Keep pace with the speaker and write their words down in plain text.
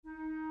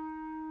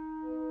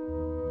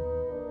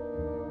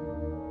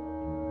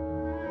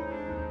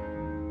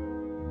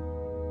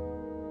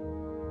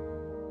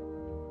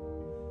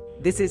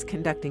This is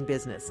Conducting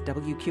Business,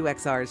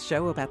 WQXR's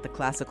show about the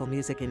classical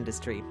music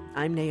industry.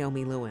 I'm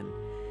Naomi Lewin.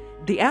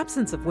 The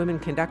absence of women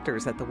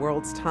conductors at the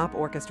world's top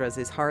orchestras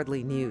is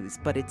hardly news,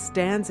 but it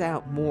stands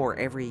out more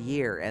every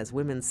year as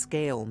women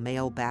scale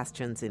male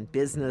bastions in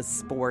business,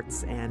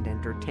 sports, and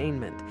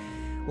entertainment.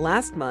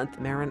 Last month,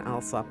 Maren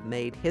Alsop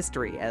made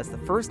history as the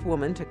first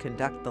woman to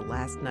conduct the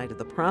Last Night of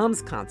the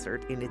Proms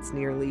concert in its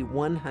nearly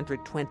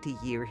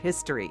 120-year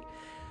history.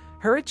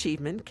 Her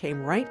achievement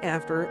came right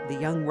after the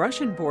young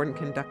Russian-born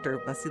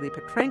conductor Vasily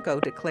Petrenko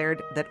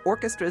declared that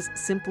orchestras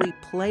simply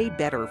play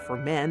better for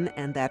men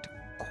and that,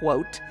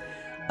 quote,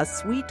 "A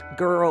sweet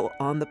girl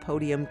on the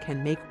podium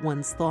can make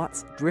one's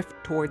thoughts drift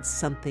towards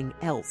something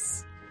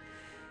else."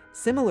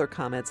 Similar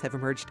comments have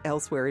emerged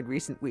elsewhere in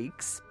recent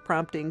weeks,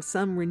 prompting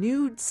some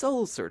renewed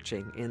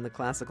soul-searching in the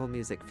classical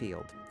music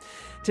field.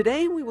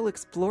 Today, we will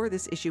explore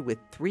this issue with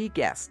three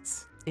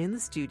guests. In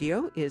the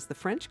studio is the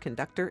French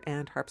conductor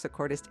and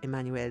harpsichordist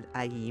Emmanuelle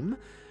Haïm.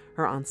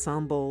 Her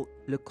ensemble,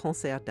 Le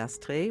Concert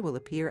d'Astrée, will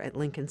appear at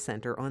Lincoln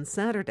Center on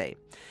Saturday.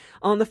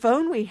 On the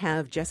phone, we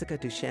have Jessica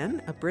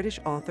Duchesne, a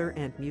British author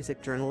and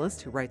music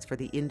journalist who writes for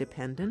The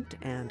Independent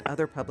and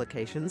other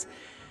publications,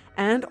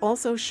 and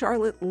also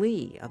Charlotte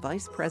Lee, a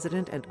vice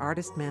president and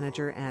artist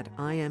manager at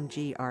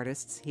IMG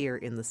Artists here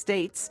in the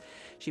States.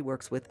 She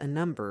works with a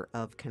number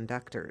of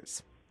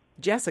conductors.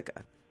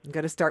 Jessica, I'm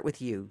going to start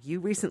with you. You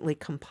recently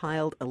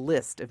compiled a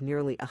list of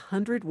nearly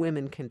 100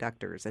 women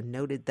conductors and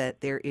noted that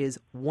there is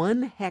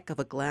one heck of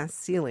a glass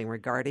ceiling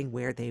regarding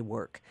where they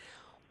work.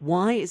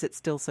 Why is it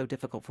still so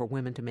difficult for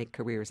women to make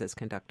careers as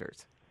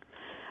conductors?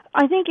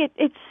 I think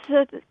it's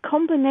a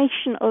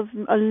combination of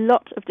a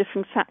lot of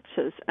different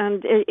factors.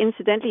 And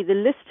incidentally, the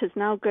list has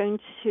now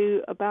grown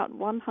to about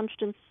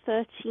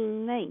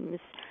 113 names.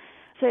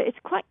 So it's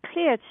quite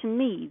clear to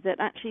me that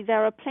actually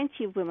there are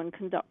plenty of women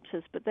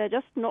conductors, but they're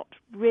just not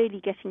really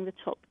getting the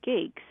top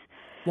gigs.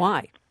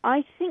 Why?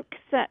 I think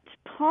that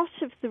part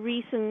of the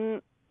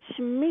reason,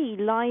 to me,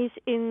 lies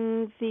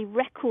in the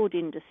record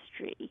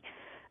industry.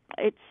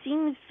 It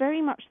seems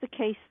very much the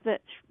case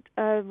that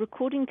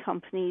recording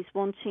companies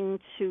wanting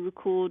to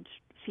record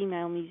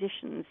female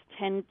musicians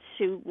tend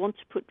to want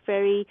to put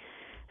very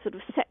sort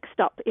of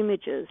sexed-up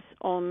images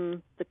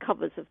on the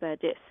covers of their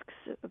discs.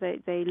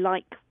 They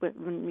like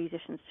women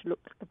musicians to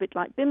look a bit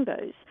like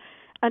bimbos.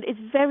 And it's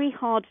very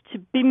hard to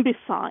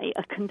bimbify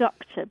a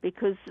conductor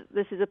because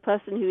this is a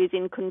person who is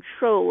in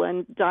control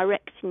and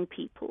directing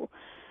people.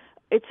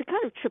 It's a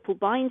kind of triple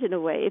bind in a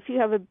way. If you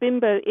have a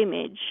bimbo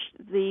image,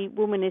 the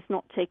woman is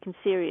not taken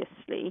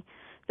seriously.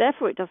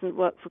 Therefore, it doesn't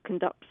work for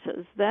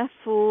conductors.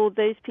 Therefore,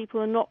 those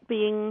people are not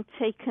being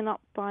taken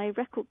up by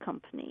record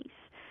companies.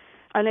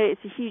 I know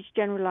it's a huge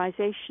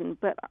generalization,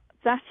 but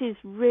that is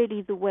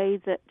really the way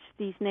that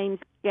these names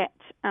get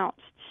out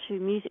to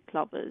music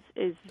lovers,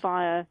 is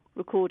via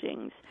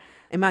recordings.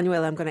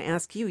 Emmanuelle, I'm going to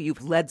ask you.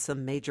 You've led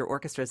some major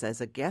orchestras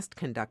as a guest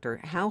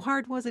conductor. How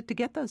hard was it to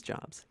get those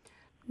jobs?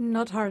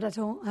 Not hard at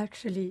all,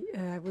 actually.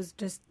 I was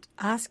just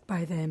asked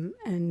by them,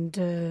 and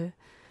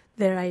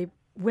there I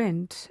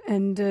went.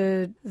 And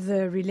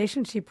the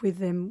relationship with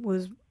them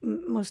was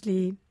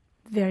mostly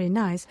very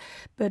nice.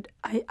 But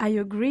I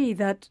agree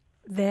that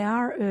there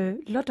are a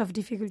lot of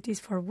difficulties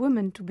for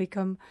women to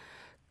become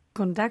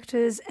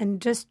conductors and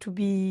just to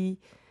be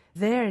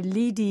there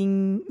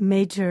leading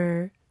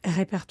major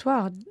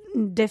repertoire,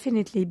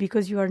 definitely,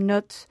 because you are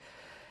not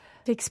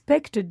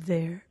expected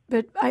there.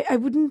 But I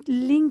wouldn't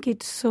link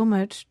it so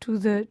much to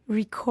the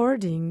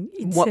recording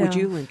itself. What would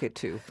you link it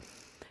to?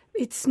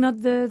 It's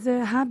not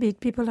the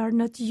habit. People are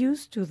not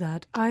used to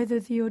that,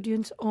 either the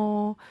audience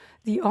or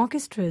the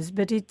orchestras.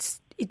 But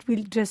it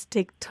will just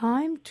take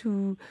time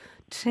to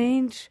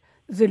change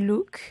the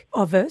look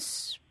of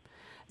us.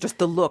 Just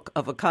the look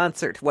of a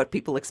concert, what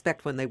people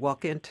expect when they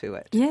walk into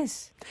it.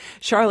 Yes.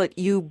 Charlotte,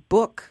 you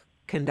book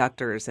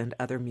conductors and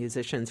other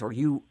musicians, or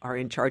you are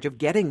in charge of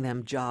getting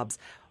them jobs.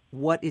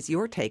 What is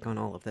your take on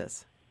all of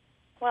this?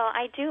 Well,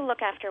 I do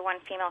look after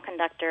one female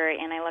conductor,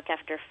 and I look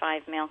after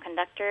 5 male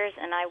conductors,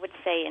 and I would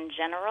say in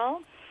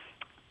general,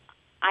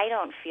 I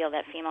don't feel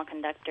that female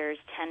conductors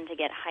tend to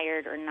get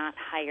hired or not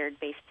hired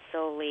based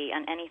solely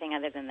on anything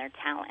other than their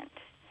talent.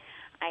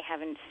 I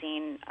haven't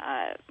seen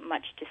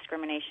much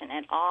discrimination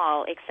at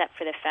all, except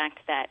for the fact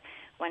that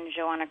when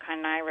Joanna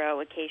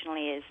Carneiro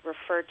occasionally is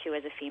referred to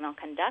as a female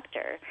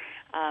conductor,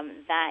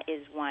 that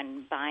is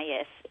one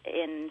bias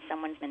in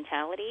someone's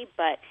mentality.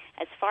 But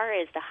as far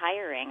as the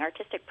hiring,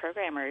 artistic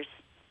programmers,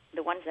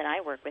 the ones that I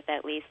work with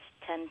at least,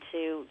 tend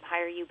to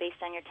hire you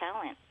based on your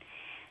talent.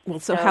 Well,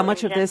 so how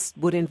much of this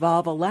would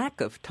involve a lack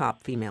of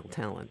top female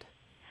talent?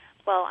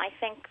 Well, I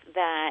think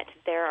that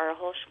there are a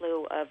whole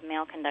slew of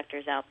male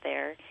conductors out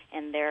there,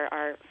 and there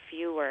are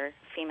fewer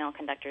female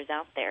conductors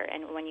out there.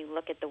 And when you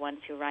look at the ones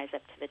who rise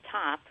up to the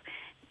top,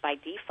 by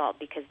default,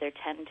 because there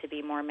tend to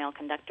be more male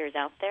conductors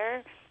out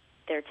there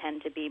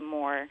tend to be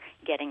more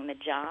getting the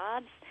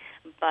jobs.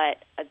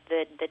 But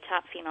the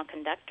top female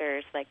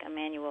conductors, like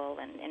Emmanuelle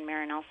and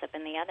Maren Alsop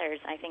and the others,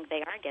 I think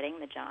they are getting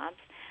the jobs.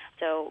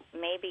 So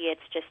maybe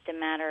it's just a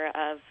matter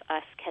of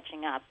us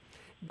catching up.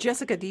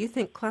 Jessica, do you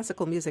think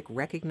classical music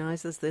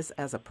recognizes this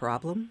as a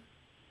problem?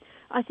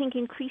 I think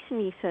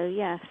increasingly so,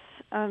 yes.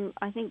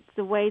 I think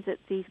the way that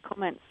these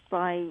comments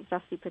by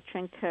Vasily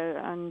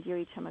Petrenko and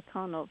Yuri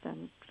Temirkanov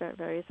and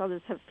various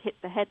others have hit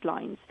the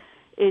headlines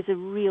is a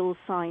real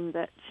sign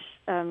that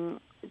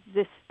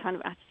this kind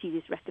of attitude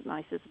is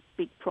recognized as a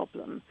big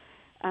problem.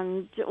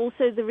 And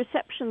also the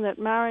reception that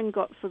Marin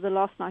got for the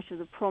last night of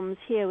the proms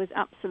here was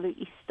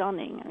absolutely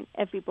stunning. I mean,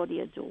 everybody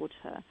adored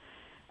her.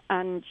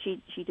 And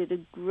she did a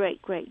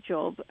great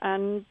job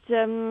and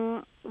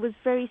was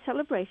very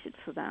celebrated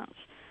for that.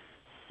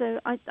 So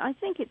I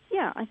think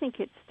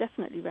it's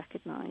definitely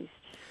recognized.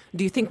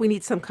 Do you think we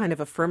need some kind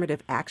of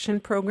affirmative action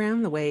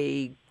program, the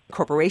way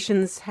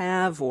corporations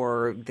have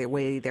or the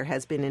way there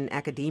has been in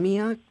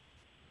academia?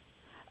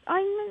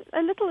 I'm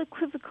a little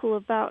equivocal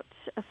about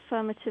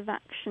affirmative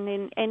action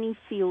in any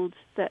field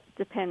that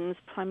depends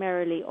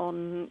primarily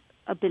on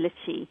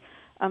ability.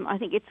 I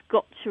think it's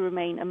got to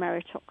remain a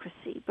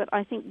meritocracy, but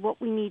I think what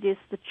we need is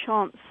the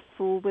chance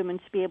for women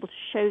to be able to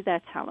show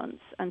their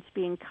talents and to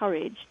be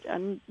encouraged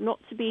and not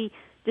to be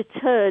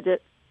deterred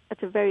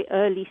at a very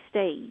early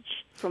stage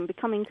from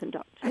becoming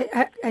conductors.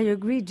 I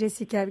agree,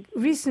 Jessica.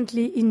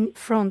 Recently in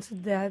France,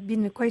 there has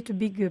been quite a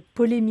big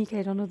polemic,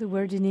 I don't know the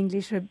word in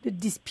English, a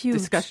dispute.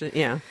 Discussion,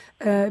 yeah.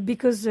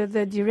 Because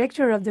the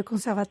director of the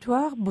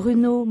Conservatoire,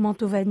 Bruno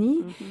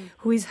Mantovani,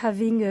 who is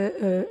having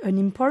an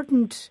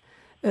important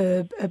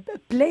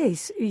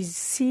place, is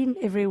seen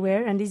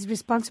everywhere and is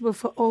responsible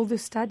for all the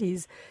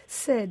studies,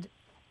 said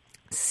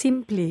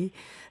simply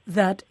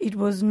that it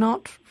was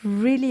not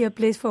really a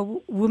place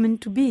for women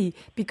to be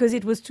because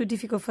it was too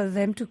difficult for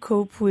them to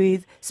cope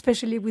with,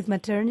 especially with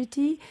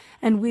maternity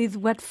and with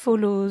what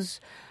follows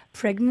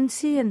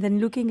pregnancy and then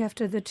looking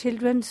after the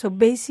children. So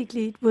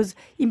basically it was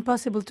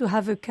impossible to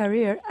have a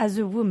career as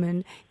a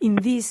woman in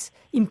this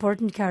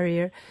important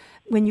career.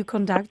 When you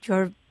conduct,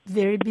 you're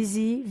very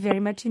busy, very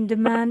much in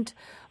demand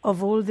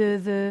of all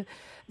the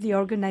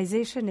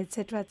organization,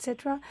 etc.,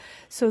 etc.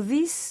 So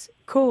this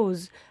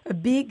caused a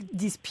big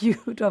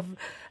dispute of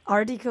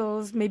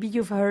articles. Maybe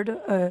you've heard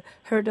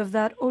of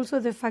that. Also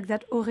the fact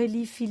that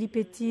Aurélie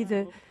Filippetti,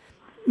 the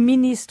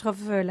Ministre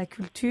of la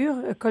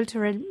Culture, a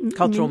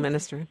cultural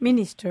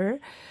minister,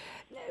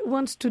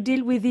 wants to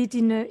deal with it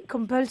in a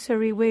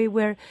compulsory way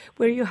where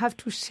you have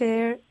to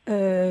share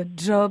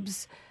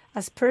jobs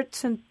as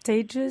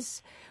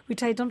percentages,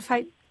 which I don't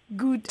find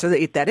good. So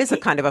that is a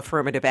kind of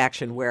affirmative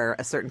action where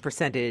a certain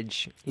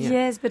percentage.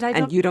 Yes, but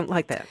and you don't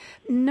like that.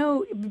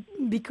 No,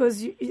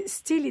 because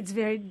still it's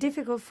very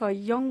difficult for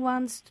young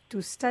ones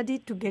to study,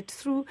 to get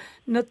through,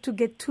 not to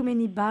get too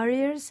many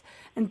barriers,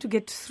 and to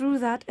get through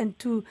that and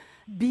to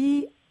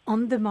be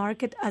on the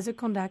market as a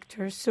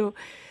conductor. So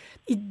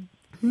it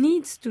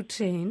needs to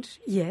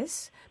change,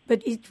 yes,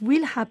 but it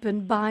will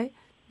happen by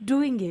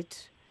doing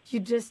it. You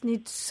just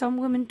need some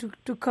women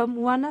to come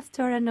one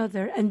after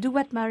another and do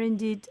what Marin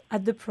did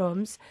at the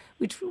proms,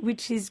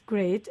 which is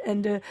great,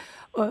 and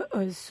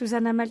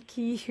Susanna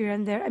Malki here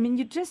and there. I mean,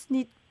 you just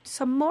need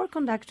some more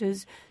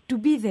conductors to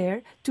be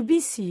there, to be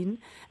seen,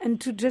 and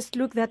to just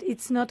look that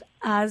it's not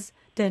as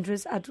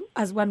dangerous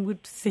as one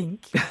would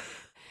think.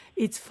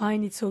 It's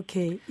fine, it's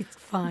okay, it's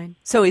fine.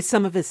 So is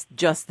some of this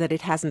just that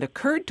it hasn't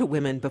occurred to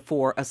women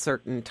before a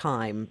certain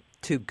time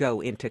to go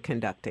into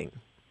conducting?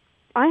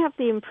 I have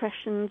the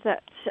impression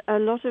that a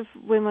lot of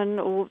women,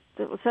 or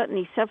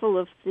certainly several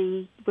of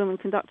the women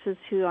conductors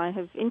who I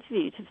have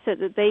interviewed, have said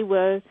that they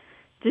were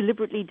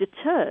deliberately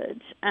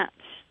deterred at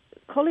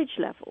college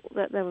level,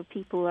 that there were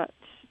people at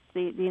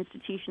the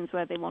institutions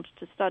where they wanted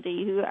to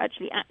study who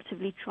actually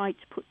actively tried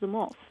to put them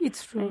off.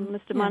 It's true. And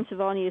Mr.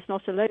 Mantovani is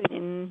not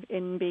alone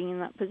in being in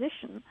that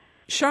position.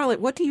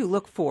 Charlotte, what do you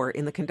look for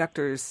in the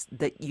conductors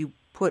that you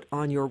put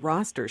on your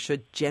roster?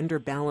 Should gender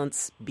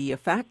balance be a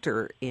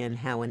factor in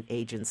how an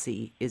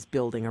agency is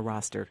building a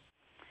roster?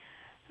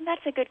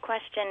 That's a good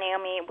question,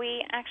 Naomi.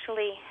 We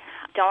actually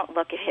don't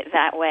look at it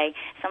that way.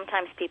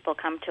 Sometimes people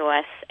come to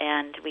us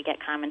and we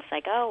get comments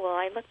like, oh, well,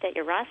 I looked at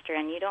your roster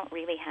and you don't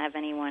really have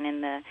anyone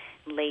in the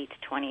late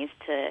 20s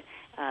to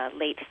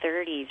late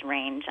 30s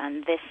range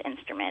on this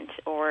instrument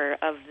or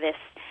of this.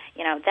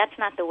 You know, that's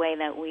not the way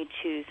that we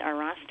choose our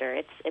roster.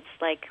 It's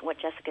like what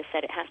Jessica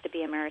said, it has to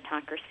be a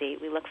meritocracy.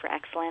 We look for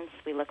excellence,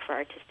 we look for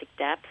artistic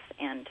depth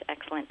and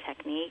excellent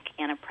technique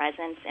and a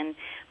presence, and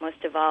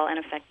most of all, an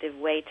effective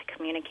way to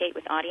communicate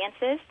with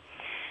audiences.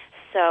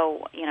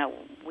 So, you know,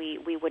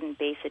 we wouldn't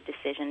base a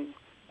decision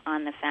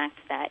on the fact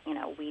that, you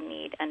know, we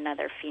need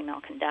another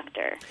female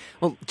conductor.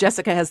 Well,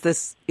 Jessica has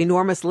this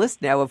enormous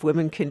list now of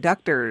women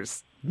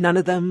conductors. None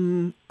of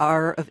them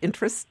are of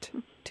interest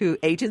to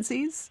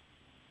agencies?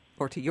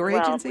 Or to your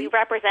agency? Well, we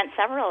represent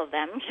several of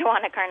them,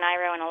 Joanna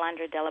Carneiro and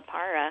Alondra Della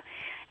Parra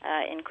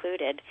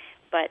included.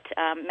 But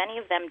many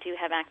of them do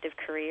have active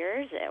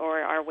careers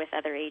or are with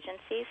other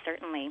agencies.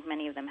 Certainly,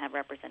 many of them have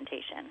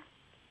representation.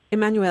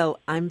 Emmanuelle,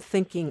 I'm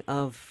thinking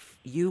of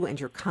you and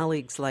your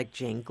colleagues like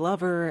Jane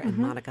Glover and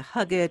Monica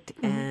Huggett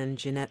and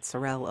Jeanette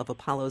Sorrell of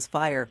Apollo's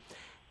Fire.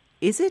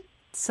 Is it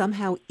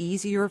somehow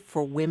easier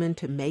for women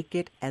to make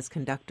it as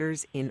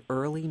conductors in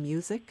early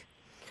music?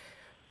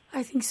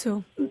 I think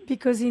so,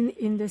 because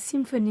in the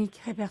symphonic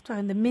repertoire,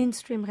 in the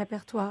mainstream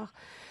repertoire,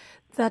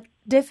 that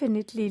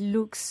definitely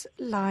looks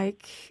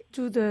like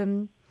to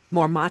the...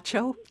 More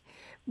macho?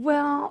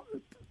 Well,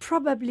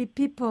 probably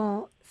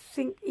people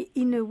think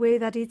in a way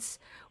that it's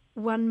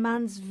one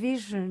man's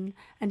vision,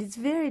 and it's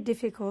very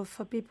difficult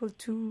for people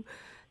to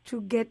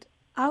get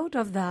out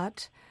of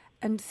that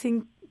and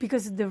think,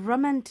 because the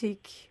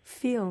romantic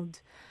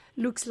field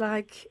looks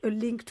like a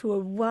link to a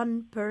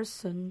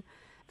one-person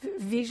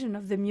vision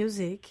of the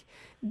music.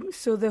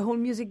 So the whole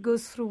music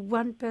goes through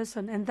one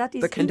person, and that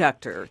is... The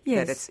conductor.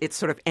 Yes. That it's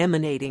sort of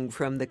emanating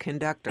from the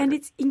conductor. And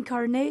it's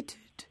incarnated.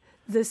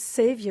 The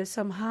savior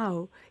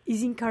somehow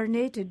is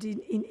incarnated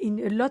in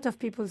a lot of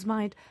people's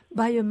mind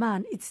by a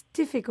man. It's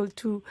difficult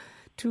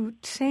to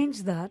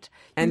change that.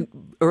 And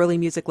early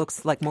music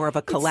looks like more of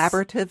a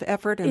collaborative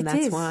effort, and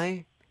that's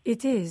why?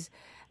 It is.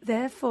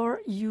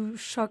 Therefore, you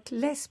shock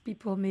less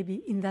people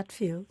maybe in that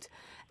field.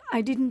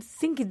 I didn't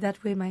think it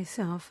that way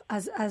myself.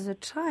 As a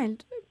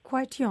child,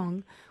 quite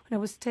young, when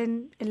I was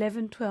 10,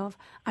 11, 12,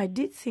 I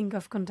did think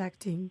of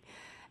conducting.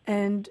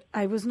 And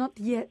I was not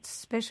yet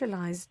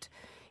specialized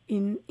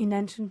in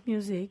ancient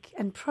music.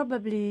 And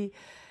probably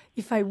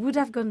if I would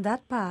have gone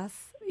that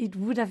path, it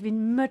would have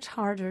been much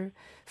harder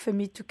for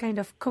me to kind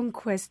of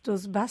conquest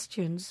those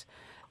bastions.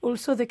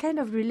 Also, the kind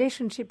of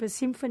relationship a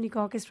symphonic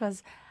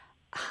orchestras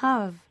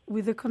have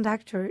with the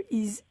conductor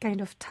is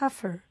kind of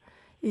tougher,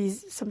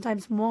 is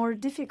sometimes more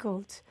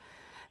difficult.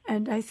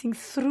 And I think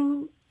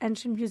through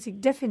ancient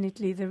music,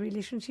 definitely the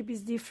relationship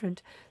is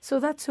different. So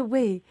that's a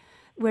way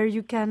where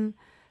you can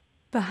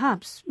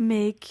perhaps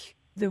make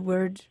the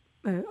world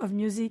of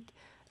music,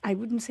 I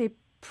wouldn't say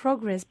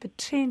progress, but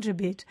change a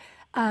bit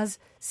as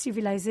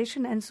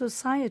civilization and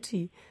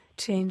society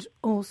change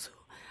also.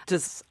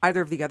 Does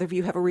either of the other of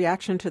you have a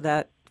reaction to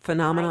that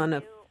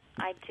phenomenon?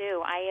 I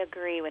do. I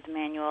agree with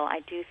Emmanuel. I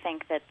do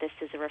think that this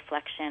is a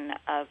reflection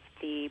of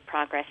the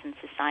progress in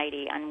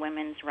society on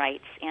women's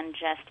rights and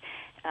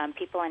just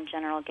people in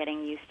general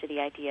getting used to the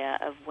idea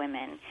of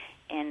women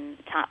in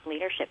top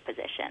leadership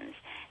positions.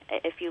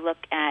 If you look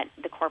at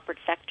the corporate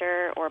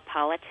sector or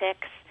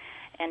politics,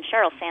 and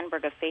Sheryl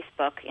Sandberg of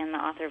Facebook and the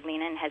author of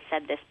Lean In has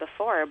said this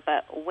before,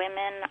 but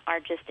women are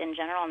just in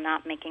general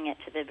not making it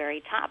to the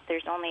very top.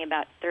 There's only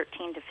about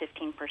 13 to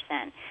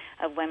 15%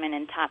 of women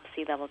in top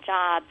C-level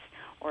jobs,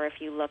 or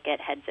if you look at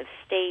heads of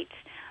state,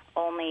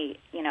 only,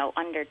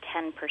 under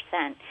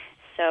 10%.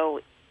 So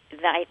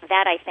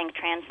that I think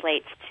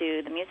translates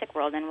to the music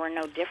world, and we're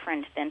no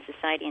different than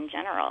society in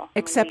general.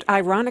 Except,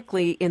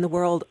 ironically, in the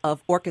world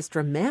of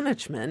orchestra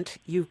management,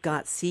 you've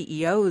got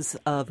CEOs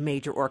of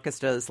major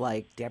orchestras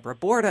like Deborah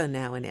Borda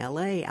now in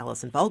L.A.,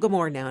 Alison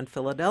Vulgamore now in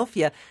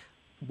Philadelphia.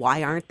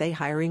 Why aren't they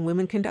hiring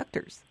women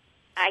conductors?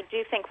 I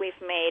do think we've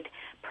made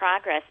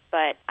progress,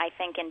 but I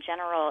think in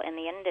general in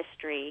the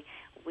industry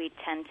we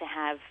tend to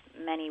have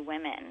many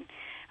women.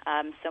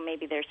 So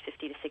maybe there's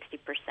 50 to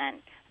 60%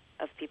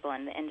 of people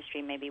in the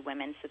industry may be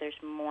women, so there's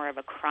more of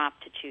a crop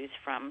to choose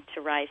from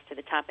to rise to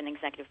the top in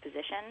executive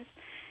positions.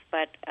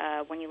 But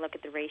when you look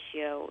at the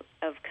ratio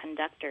of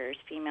conductors,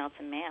 female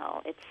to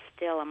male, it's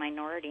still a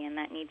minority, and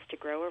that needs to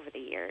grow over the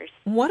years.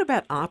 What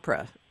about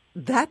opera?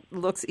 That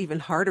looks even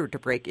harder to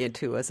break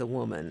into as a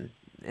woman.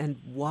 And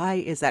why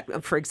is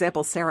that? For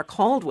example, Sarah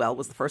Caldwell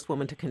was the first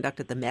woman to conduct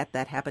at the Met.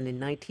 That happened in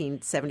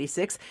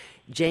 1976.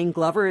 Jane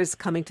Glover is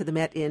coming to the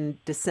Met in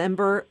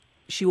December.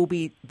 She will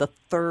be the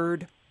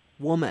third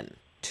woman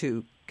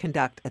to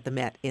conduct at the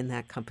Met in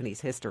that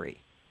company's history.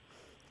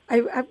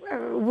 I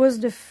was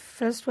the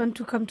first one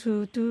to come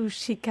to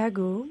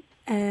Chicago.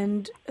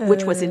 And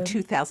which was in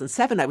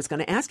 2007. I was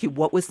going to ask you,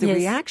 what was the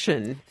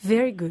reaction?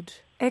 Very good.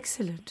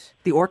 Excellent.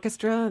 The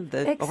orchestra,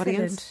 the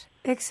audience?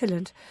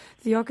 Excellent.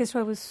 The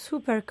orchestra was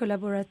super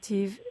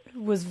collaborative,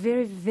 was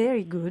very,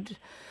 very good.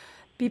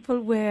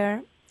 People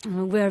were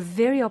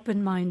very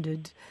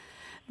open-minded.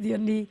 The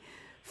only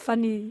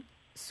funny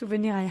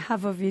souvenir I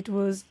have of it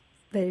was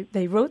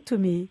they wrote to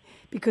me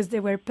because they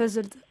were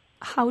puzzled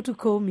how to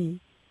call me.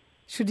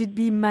 Should it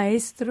be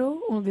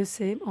maestro, all the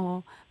same,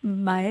 or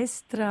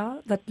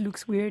maestra, that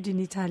looks weird in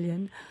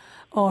Italian,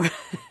 or...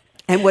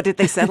 And what did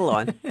they settle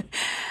on?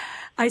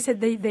 I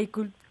said they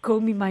could call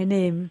me my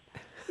name,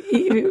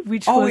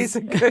 which always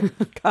was... a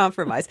good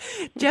compromise.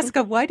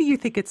 Jessica, why do you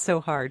think it's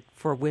so hard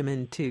for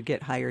women to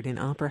get hired in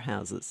opera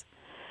houses?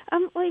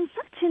 Well, in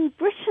fact, in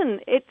Britain,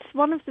 it's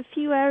one of the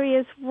few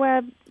areas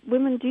where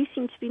women do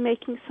seem to be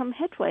making some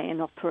headway in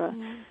opera.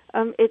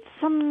 It's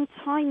some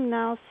time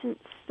now since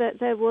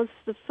there was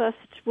the first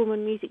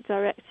woman music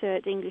director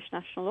at the English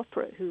National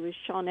Opera, who was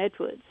Sian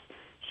Edwards.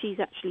 She's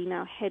actually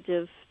now head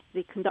of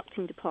the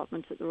conducting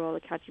department at the Royal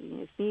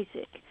Academy of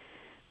Music.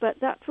 But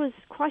that was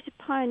quite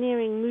a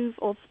pioneering move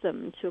of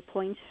them to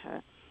appoint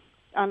her.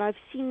 And I've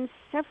seen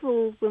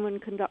several women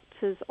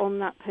conductors on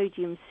that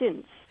podium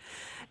since.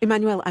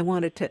 Emmanuel, I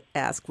wanted to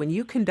ask, when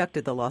you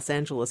conducted the Los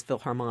Angeles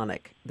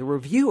Philharmonic, the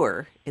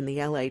reviewer in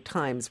the LA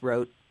Times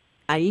wrote,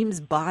 Aim's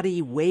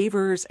body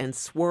wavers and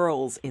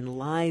swirls in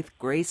lithe,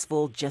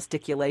 graceful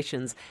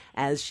gesticulations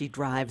as she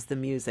drives the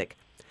music.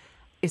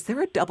 Is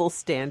there a double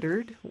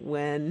standard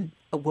when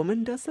a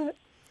woman does that?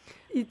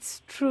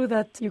 It's true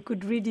that you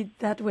could read it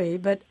that way,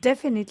 but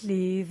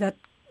definitely that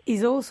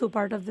is also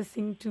part of the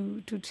thing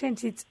to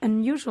change. It's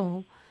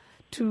unusual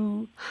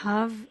to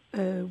have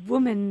a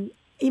woman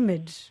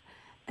image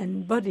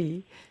and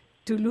body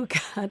to look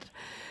at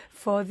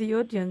for the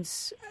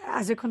audience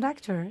as a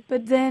conductor.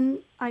 But then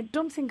I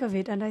don't think of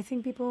it, and I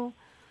think people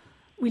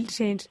will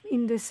change.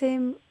 In the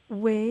same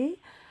way,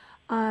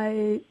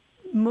 I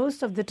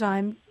most of the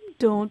time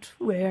don't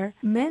wear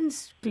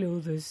men's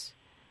clothes.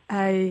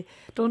 I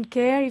don't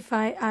care if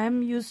I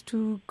am used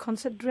to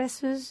concert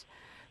dresses.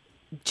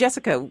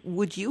 Jessica,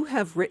 would you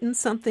have written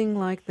something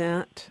like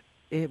that,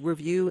 a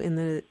review in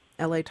the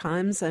LA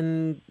Times?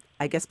 And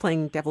I guess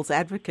playing devil's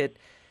advocate,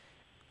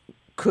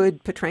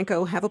 could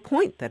Petrenko have a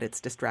point that it's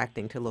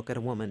distracting to look at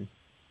a woman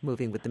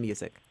moving with the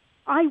music?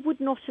 I would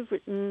not have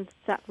written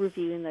that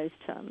review in those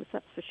terms,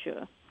 that's for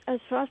sure. As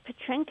far as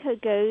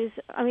Petrenko goes,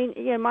 I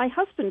mean, my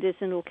husband is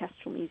an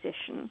orchestral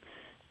musician,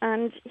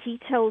 and he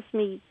tells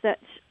me that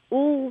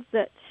all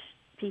that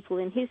people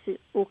in his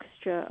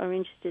orchestra are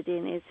interested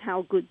in is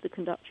how good the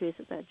conductor is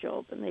at their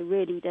job, and they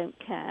really don't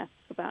care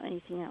about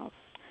anything else.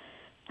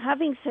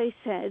 Having so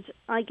said,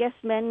 I guess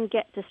men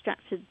get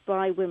distracted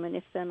by women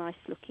if they're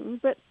nice-looking,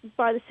 but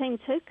by the same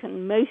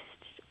token, most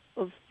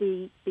of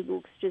the big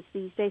orchestras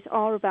these days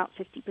are about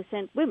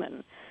 50%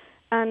 women,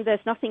 and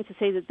there's nothing to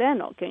say that they're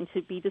not going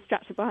to be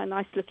distracted by a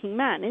nice-looking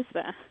man, is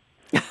there?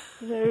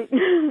 So,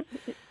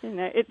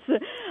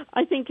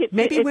 I think it's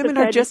women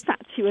a fairly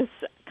fatuous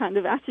kind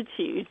of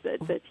attitude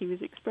that he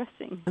was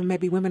expressing.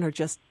 Maybe women are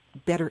just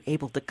better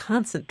able to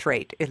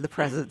concentrate in the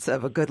presence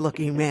of a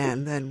good-looking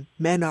man than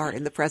men are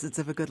in the presence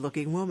of a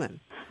good-looking woman.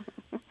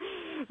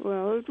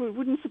 Well, it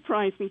wouldn't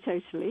surprise me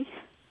totally.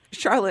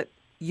 Charlotte,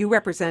 you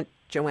represent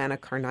Joanna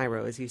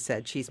Carneiro, as you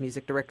said. She's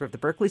music director of the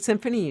Berkeley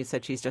Symphony. You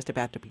said she's just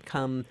about to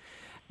become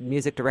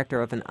music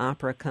director of an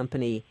opera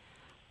company.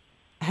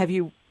 Have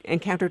you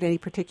encountered any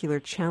particular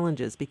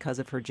challenges because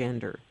of her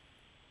gender?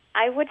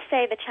 I would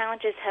say the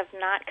challenges have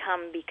not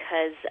come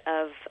because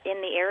of,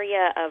 in the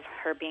area of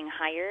her being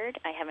hired,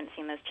 I haven't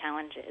seen those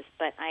challenges,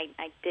 but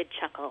I did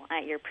chuckle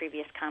at your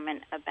previous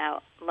comment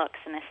about looks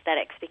and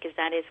aesthetics, because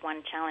that is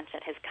one challenge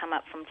that has come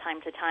up from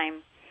time to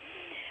time,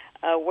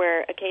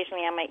 where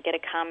occasionally I might get a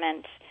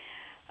comment,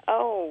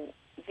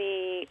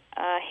 the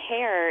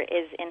hair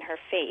is in her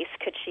face,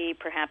 could she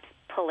perhaps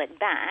pull it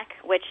back,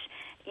 which...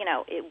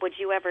 would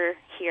you ever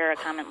hear a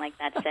comment like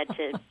that said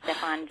to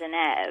Stefan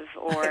Deneuve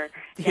or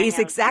He's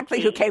exactly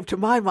who came to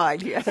my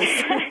mind, yes.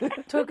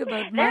 Talk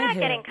about They're not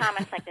getting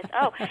comments like this.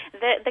 Oh,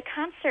 the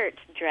concert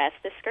dress,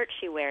 the skirt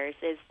she wears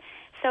is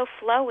so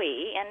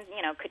flowy, and,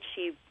 could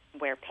she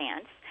wear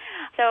pants?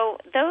 So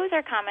those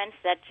are comments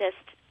that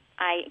just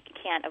I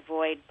can't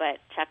avoid but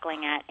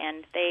chuckling at,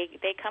 and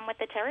they come with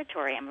the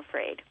territory, I'm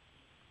afraid.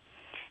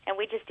 And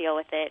we just deal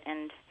with it,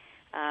 and...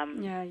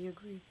 yeah, you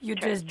agree. You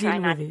just deal with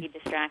it. Try not to be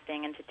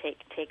distracting and to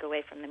take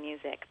away from the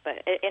music.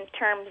 But in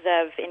terms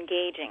of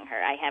engaging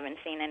her, I haven't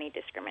seen any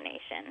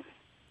discrimination.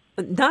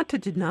 Not to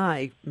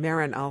deny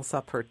Marin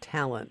Alsop her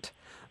talent,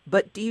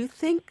 but do you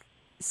think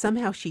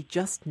somehow she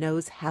just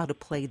knows how to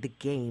play the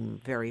game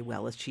very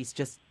well, as she's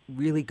just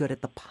really good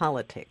at the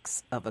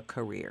politics of a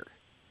career?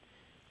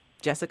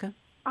 Jessica?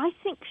 I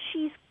think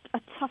she's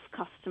a tough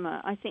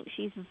customer. I think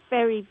she's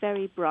very,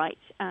 very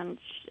bright, and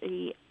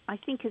she... I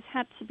think has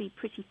had to be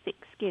pretty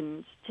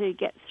thick-skinned to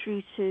get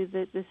through to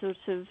the sort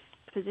of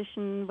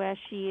position where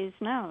she is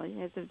now,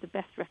 the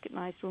best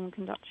recognised woman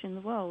conductor in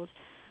the world.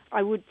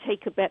 I would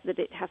take a bet that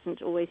it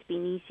hasn't always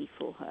been easy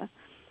for her.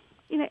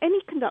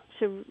 Any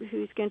conductor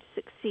who's going to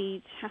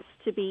succeed has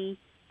to be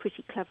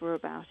pretty clever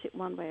about it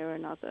one way or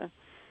another,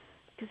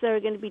 because there are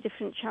going to be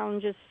different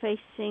challenges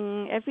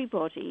facing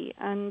everybody,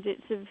 and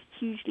it's a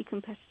hugely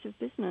competitive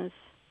business.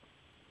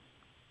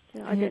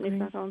 So I don't know if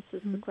that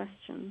answers the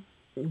question.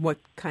 What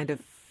kind of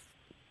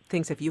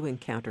things have you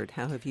encountered?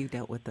 How have you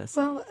dealt with this?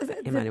 Well,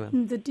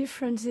 the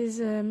difference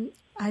is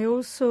I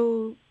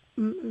also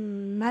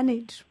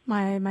manage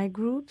my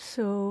group.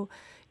 So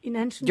in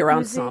ancient your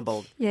music,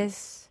 ensemble.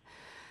 Yes.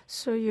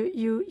 So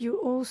you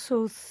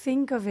also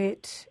think of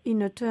it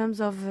in terms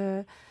of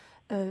a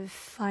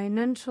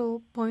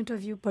financial point of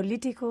view,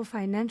 political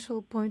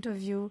financial point of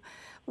view.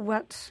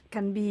 What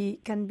can be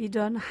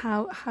done?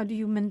 How do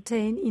you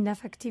maintain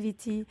enough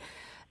activity?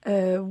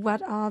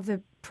 What are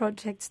the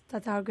projects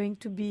that are going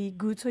to be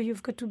good? So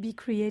you've got to be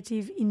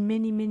creative in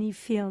many, many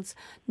fields,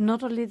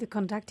 not only the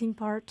conducting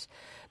part,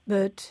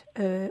 but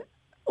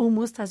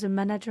almost as a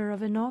manager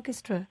of an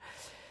orchestra,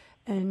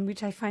 and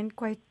which I find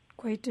quite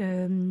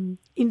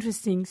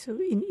interesting. So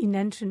in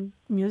ancient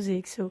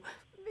music, so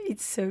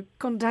it's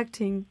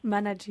conducting,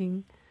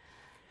 managing.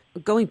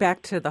 Going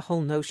back to the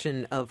whole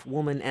notion of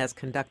woman as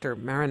conductor,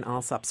 Marin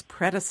Alsop's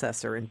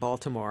predecessor in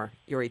Baltimore,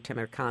 Yuri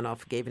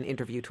Temirkanov, gave an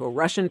interview to a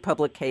Russian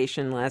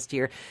publication last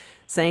year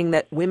saying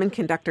that women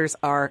conductors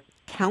are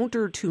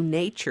counter to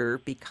nature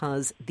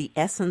because the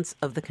essence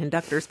of the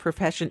conductor's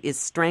profession is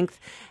strength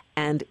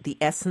and the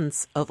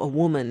essence of a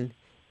woman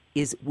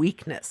is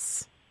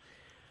weakness.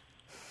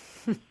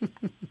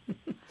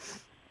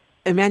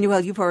 Emmanuel,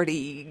 you've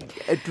already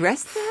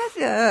addressed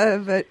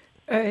that, but...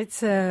 It's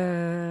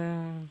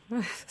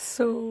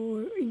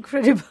so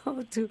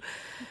incredible to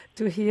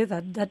hear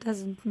that. That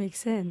doesn't make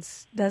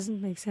sense. Doesn't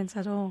make sense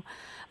at all.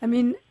 I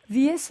mean,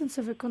 the essence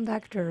of a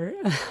conductor,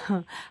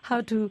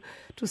 how to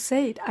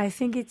say it, I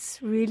think it's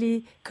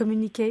really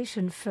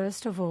communication,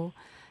 first of all.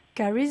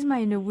 Charisma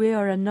in a way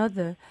or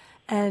another,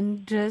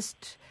 and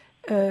just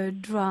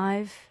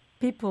drive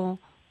people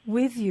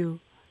with you.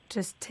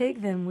 Just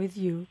take them with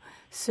you.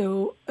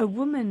 So a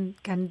woman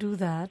can do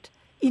that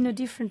in a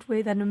different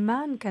way than a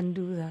man can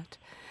do that.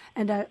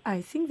 And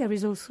I think there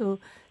is also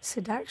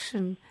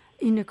seduction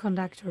in a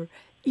conductor,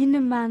 in a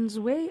man's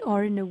way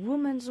or in a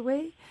woman's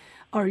way,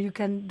 or you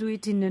can do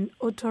it in an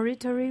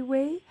authoritarian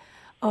way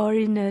or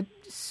in a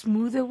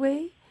smoother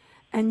way,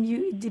 and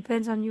it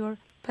depends on your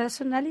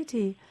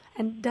personality,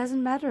 and it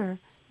doesn't matter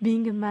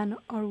being a man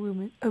or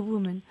a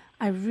woman.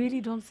 I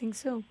really don't think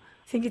so.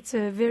 I think it's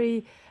a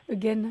very,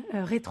 again,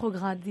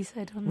 retrograde, this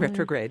I don't know.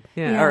 Retrograde,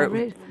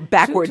 or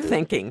backward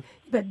thinking.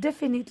 But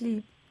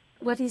definitely,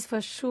 what is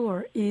for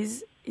sure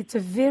is it's a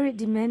very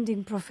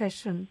demanding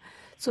profession.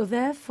 So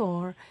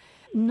therefore,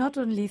 not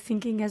only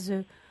thinking as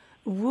a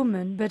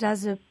woman, but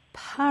as a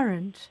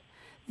parent,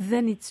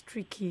 then it's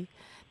tricky.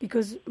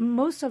 Because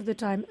most of the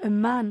time, a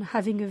man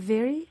having a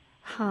very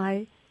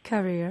high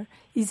career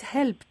is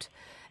helped.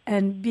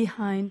 And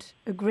behind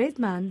a great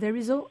man, there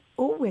is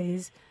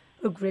always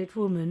a great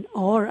woman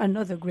or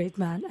another great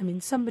man. I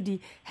mean,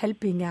 somebody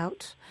helping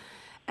out.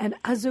 And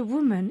as a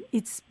woman,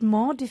 it's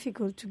more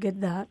difficult to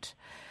get that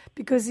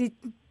because it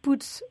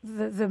puts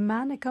the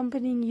man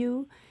accompanying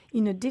you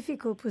in a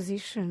difficult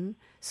position.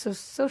 So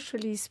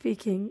socially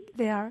speaking,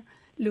 they are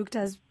looked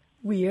as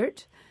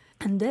weird.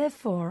 And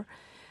therefore,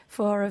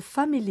 for a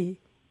family,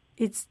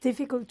 it's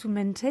difficult to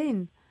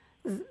maintain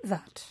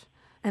that.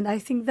 And I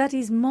think that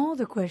is more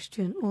the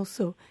question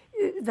also.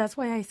 That's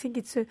why I think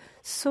it's a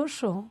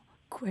social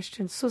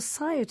question,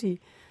 society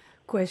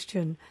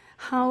question.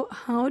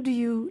 How do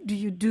you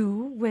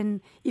do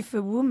when if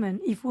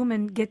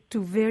women get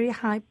to very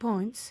high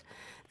points,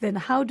 then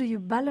how do you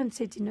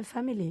balance it in a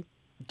family?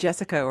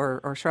 Jessica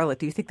or Charlotte,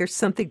 do you think there's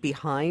something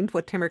behind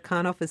what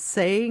Temirkanov is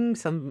saying?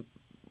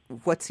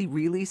 What's he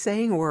really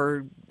saying,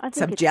 or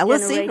some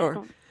jealousy?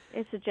 Or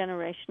it's a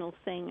generational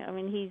thing. I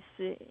mean,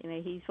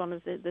 he's one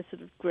of the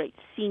sort of great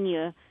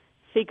senior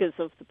figures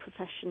of the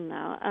profession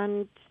now,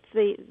 and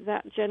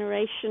that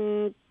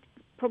generation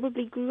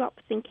probably grew up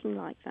thinking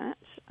like that,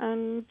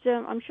 and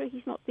I'm sure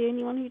he's not the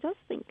only one who does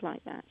think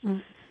like that.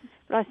 Mm.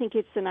 But I think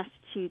it's an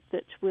attitude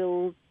that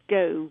will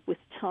go with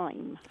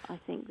time. I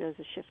think there's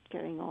a shift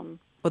going on.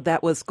 Well,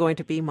 that was going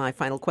to be my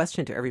final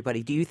question to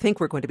everybody. Do you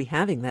think we're going to be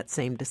having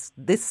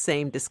this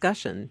same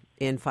discussion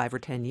in 5 or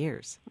 10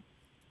 years?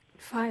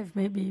 5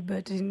 maybe,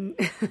 but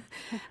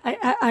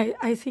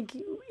I think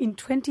in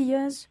 20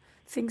 years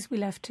things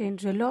will have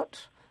changed a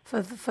lot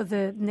for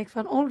the next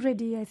one.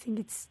 Already I think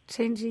it's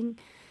changing.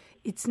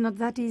 It's not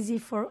that easy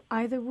for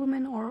either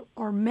women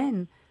or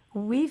men.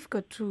 We've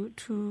got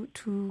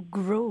to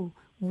grow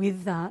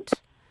with that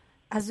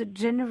as a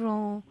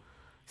general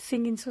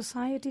thing in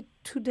society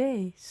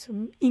today,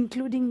 so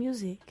including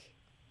music.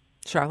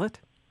 Charlotte?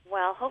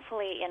 Well,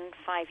 hopefully in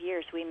 5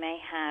 years we may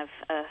have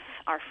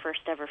our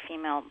first ever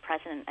female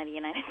president of the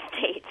United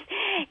States.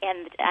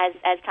 And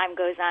as time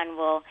goes on,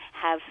 we'll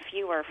have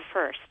fewer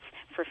firsts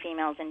for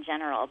females in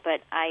general.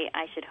 But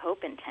I should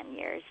hope in 10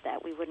 years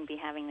that we wouldn't be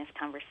having this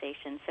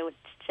conversation. So it's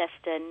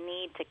just a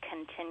need to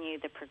continue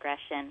the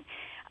progression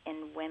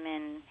in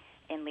women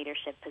in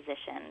leadership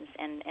positions.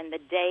 And the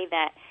day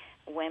that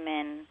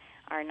women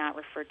are not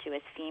referred to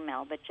as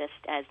female, but just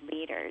as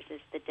leaders, is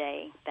the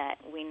day that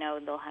we know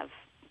they'll have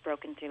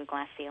broken through the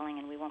glass ceiling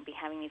and we won't be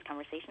having these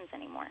conversations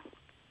anymore.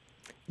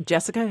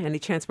 Jessica, any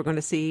chance we're going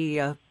to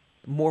see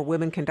more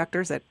women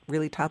conductors at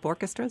really top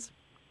orchestras?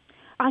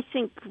 I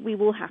think we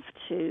will have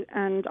to,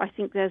 and I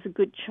think there's a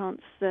good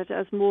chance that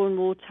as more and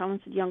more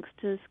talented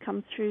youngsters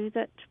come through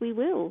that we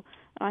will.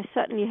 I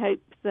certainly hope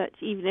that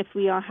even if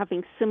we are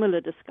having similar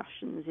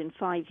discussions in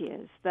 5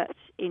 years, that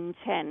in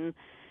 10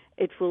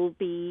 it will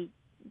be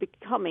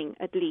becoming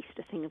at least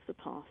a thing of the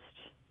past.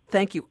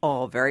 Thank you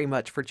all very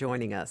much for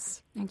joining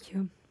us. Thank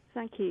you.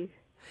 Thank you.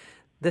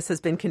 This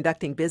has been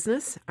Conducting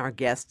Business. Our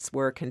guests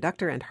were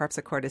conductor and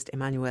harpsichordist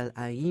Emmanuel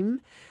Haïm,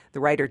 the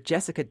writer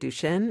Jessica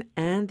Duchesne,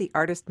 and the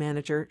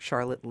artist-manager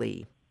Charlotte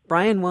Lee.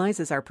 Brian Wise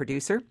is our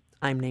producer.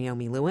 I'm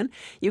Naomi Lewin.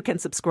 You can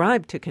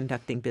subscribe to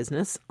Conducting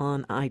Business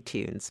on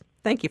iTunes.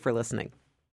 Thank you for listening.